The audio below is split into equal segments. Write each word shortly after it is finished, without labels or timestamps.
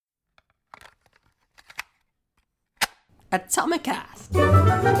Atomicast.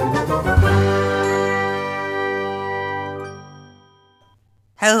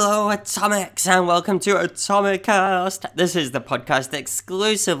 Hello, Atomics, and welcome to Atomicast. This is the podcast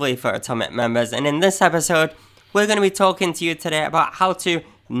exclusively for Atomic members, and in this episode, we're going to be talking to you today about how to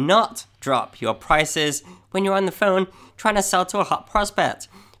not drop your prices when you're on the phone trying to sell to a hot prospect.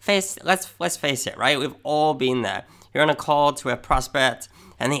 Let's face it, right? We've all been there. You're on a call to a prospect,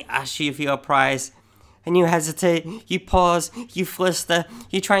 and they ask you for your price, and you hesitate, you pause, you fluster,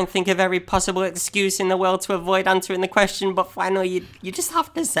 you try and think of every possible excuse in the world to avoid answering the question, but finally you just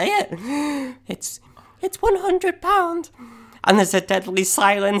have to say it. It's £100. And there's a deadly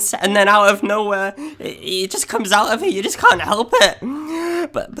silence, and then out of nowhere, it just comes out of you. You just can't help it.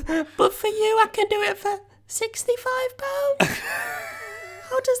 But for you, I can do it for £65.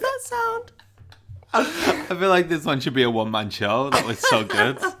 How does that sound? I feel like this one should be a one-man show. That was so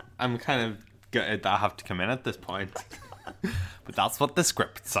good. I'm kind of gutted that I have to come in at this point. But that's what the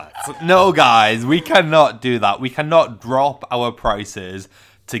script says. No, guys, we cannot do that. We cannot drop our prices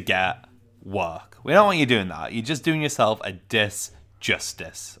to get work. We don't want you doing that. You're just doing yourself a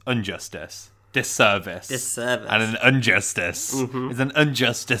disservice. And an injustice. It's an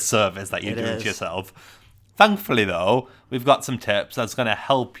unjust disservice that you're doing to yourself. Thankfully, though, we've got some tips that's going to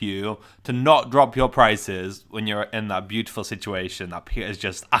help you to not drop your prices when you're in that beautiful situation that Peter's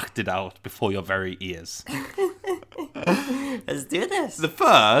just acted out before your very ears. Let's do this. The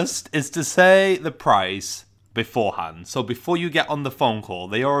first is to say the price beforehand. So before you get on the phone call,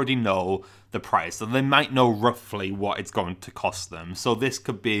 they already know the price. So they might know roughly what it's going to cost them. So this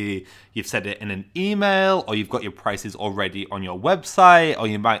could be you've said it in an email, or you've got your prices already on your website, or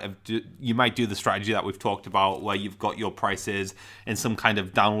you might do the strategy that we've talked about where you've got your prices in some kind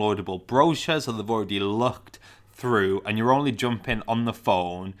of downloadable brochure, so they've already looked through, and you're only jumping on the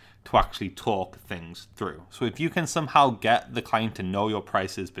phone to actually talk things through. So if you can somehow get the client to know your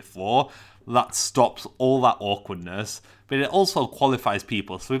prices before, that stops all that awkwardness, but it also qualifies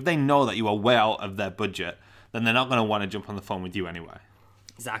people. So if they know that you are way out of their budget, then they're not going to want to jump on the phone with you anyway.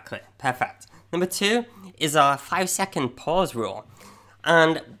 Exactly. Perfect. Number 2 is our 5-second pause rule.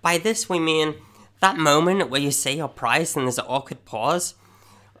 And by this we mean that moment where you say your price and there's an awkward pause.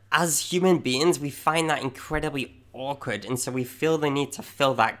 As human beings, we find that incredibly awkward, and so we feel the need to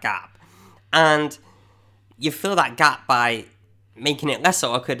fill that gap. And you fill that gap by making it less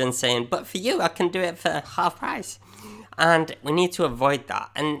awkward and saying, but for you, I can do it for half price. And we need to avoid that.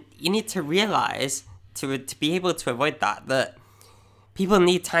 And you need to realize, to be able to avoid that people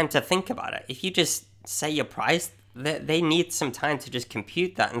need time to think about it. If you just say your price, they need some time to just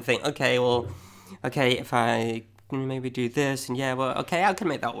compute that and think, okay, if I maybe do this, and I can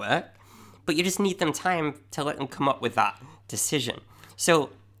make that work. But you just need them time to let them come up with that decision.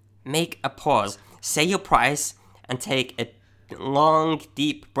 So make a pause, say your price, and take a long,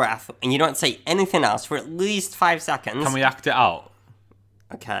 deep breath, and you don't say anything else for at least 5 seconds. Can we act it out?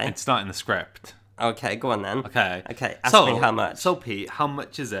 Okay. It's not in the script. Okay, go on then. Okay. Ask me how much. So, Pete, how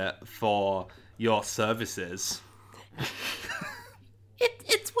much is it for your services?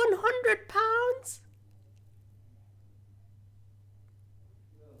 It's £100.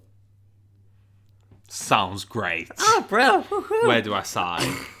 Sounds great. Oh, bro. Where do I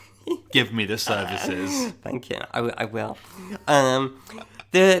sign? Give me the services. Thank you. I will.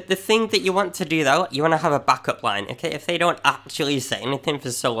 The thing that you want to do, though, you want to have a backup line, okay? If they don't actually say anything for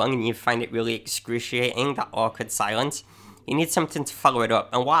so long and you find it really excruciating, that awkward silence, you need something to follow it up.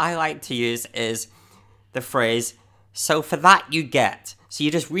 And what I like to use is the phrase, so for that you get. So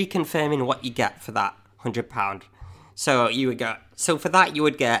you're just reconfirming what you get for that £100. So you would go, so for that you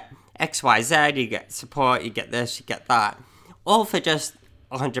would get X, Y, Z, you get support, you get this, you get that. All for just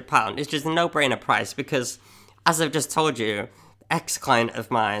 £100. It's just a no-brainer price because, as I've just told you, X client of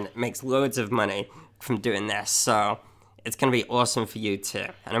mine makes loads of money from doing this, so it's going to be awesome for you too.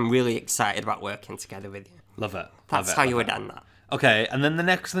 And I'm really excited about working together with you. Love it. That's how you would end that. Okay, and then the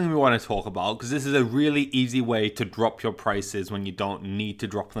next thing we want to talk about, because this is a really easy way to drop your prices when you don't need to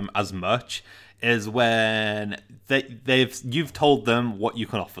drop them as much, is when you've told them what you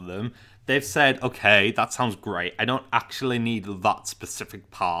can offer them. They've said, okay, that sounds great. I don't actually need that specific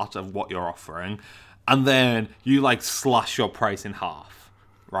part of what you're offering. And then you slash your price in half,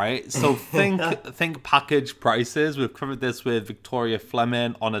 right? So think package prices. We've covered this with Victoria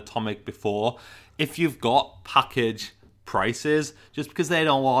Fleming on Atomic before. If you've got package prices, just because they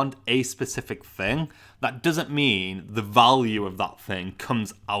don't want a specific thing, that doesn't mean the value of that thing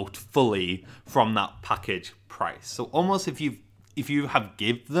comes out fully from that package price. So almost if you have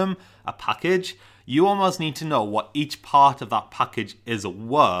give them a package, you almost need to know what each part of that package is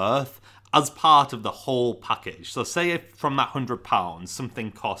worth as part of the whole package. So say if from that £100,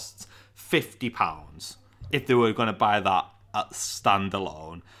 something costs £50, if they were going to buy that at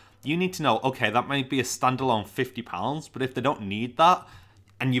standalone, you need to know, okay, that might be a standalone £50, but if they don't need that,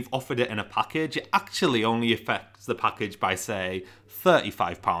 and you've offered it in a package, it actually only affects the package by, say,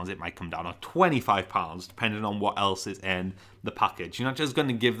 £35, it might come down, or £25, depending on what else is in the package. You're not just going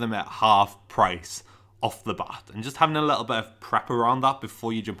to give them at half price off the bat. And just having a little bit of prep around that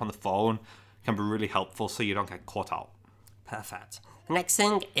before you jump on the phone can be really helpful so you don't get caught out. Perfect. The next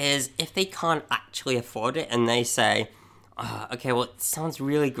thing is if they can't actually afford it and they say, oh, okay, well, it sounds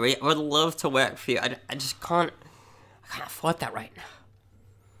really great. I would love to work for you. I just can't afford that right now.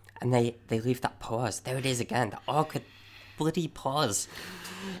 And they leave that pause. There it is again, the awkward bloody pause.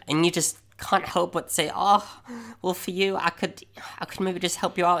 And you just can't help but say, oh, well, for you, I could maybe just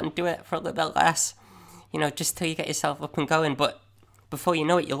help you out and do it for a little bit less. Just till you get yourself up and going. But before you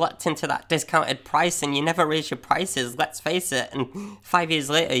know it, you're locked into that discounted price and you never raise your prices, let's face it. And 5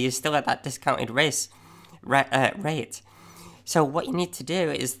 years later, you're still at that discounted rate. So what you need to do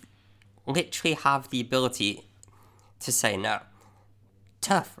is literally have the ability to say no.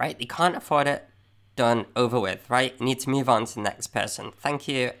 Tough, right? They can't afford it. Done, over with, right? You need to move on to the next person. Thank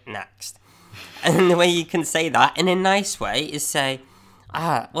you, next. And the way you can say that in a nice way is say,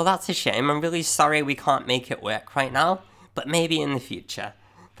 well, that's a shame. I'm really sorry we can't make it work right now, but maybe in the future.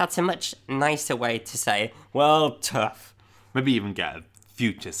 That's a much nicer way to say, well, tough. Maybe even get a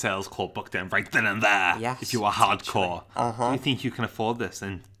future sales call booked in right then and there. Yes, if you are hardcore. Uh-huh. Do you think you can afford this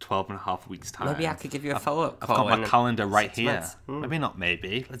in 12 and a half weeks' time? Maybe I could give you a follow-up call. I've got my calendar right here. Months. Maybe not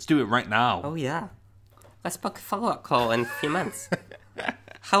maybe. Let's do it right now. Oh, yeah. Let's book a follow-up call in a few months.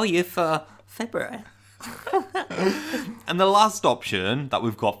 How are you for February? And the last option that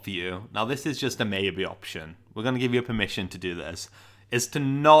we've got for you, now this is just a maybe option, we're going to give you permission to do this, is to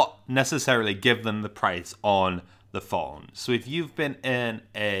not necessarily give them the price on the phone. So if you've been in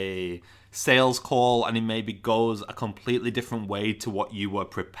a sales call and it maybe goes a completely different way to what you were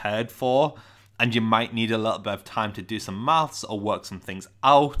prepared for, and you might need a little bit of time to do some maths or work some things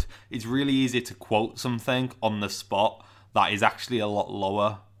out, it's really easy to quote something on the spot that is actually a lot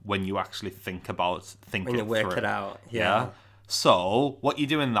lower when you actually think when you work it out. Yeah. So what you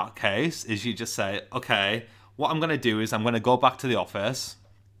do in that case is you just say, okay, what I'm going to do is I'm going to go back to the office.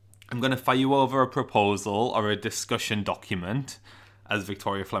 I'm going to fire you over a proposal or a discussion document, as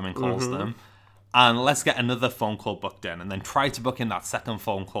Victoria Fleming calls them, and let's get another phone call booked in, and then try to book in that second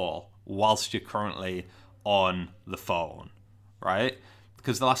phone call whilst you're currently on the phone, right?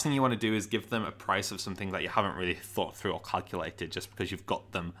 Because the last thing you want to do is give them a price of something that you haven't really thought through or calculated just because you've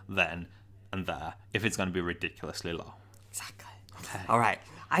got them then and there, if it's going to be ridiculously low. Exactly. Okay. All right.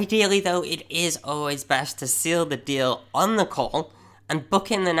 Ideally, though, it is always best to seal the deal on the call and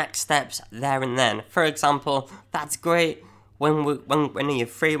book in the next steps there and then. For example, that's great. When are you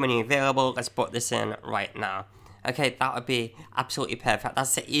free? When are you available? Let's book this in right now. Okay, that would be absolutely perfect.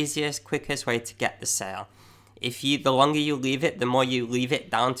 That's the easiest, quickest way to get the sale. The longer you leave it, the more you leave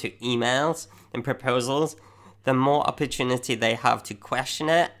it down to emails and proposals, the more opportunity they have to question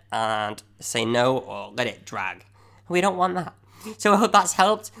it and say no or let it drag. We don't want that. So I hope that's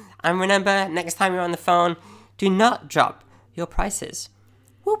helped. And remember, next time you're on the phone, do not drop your prices.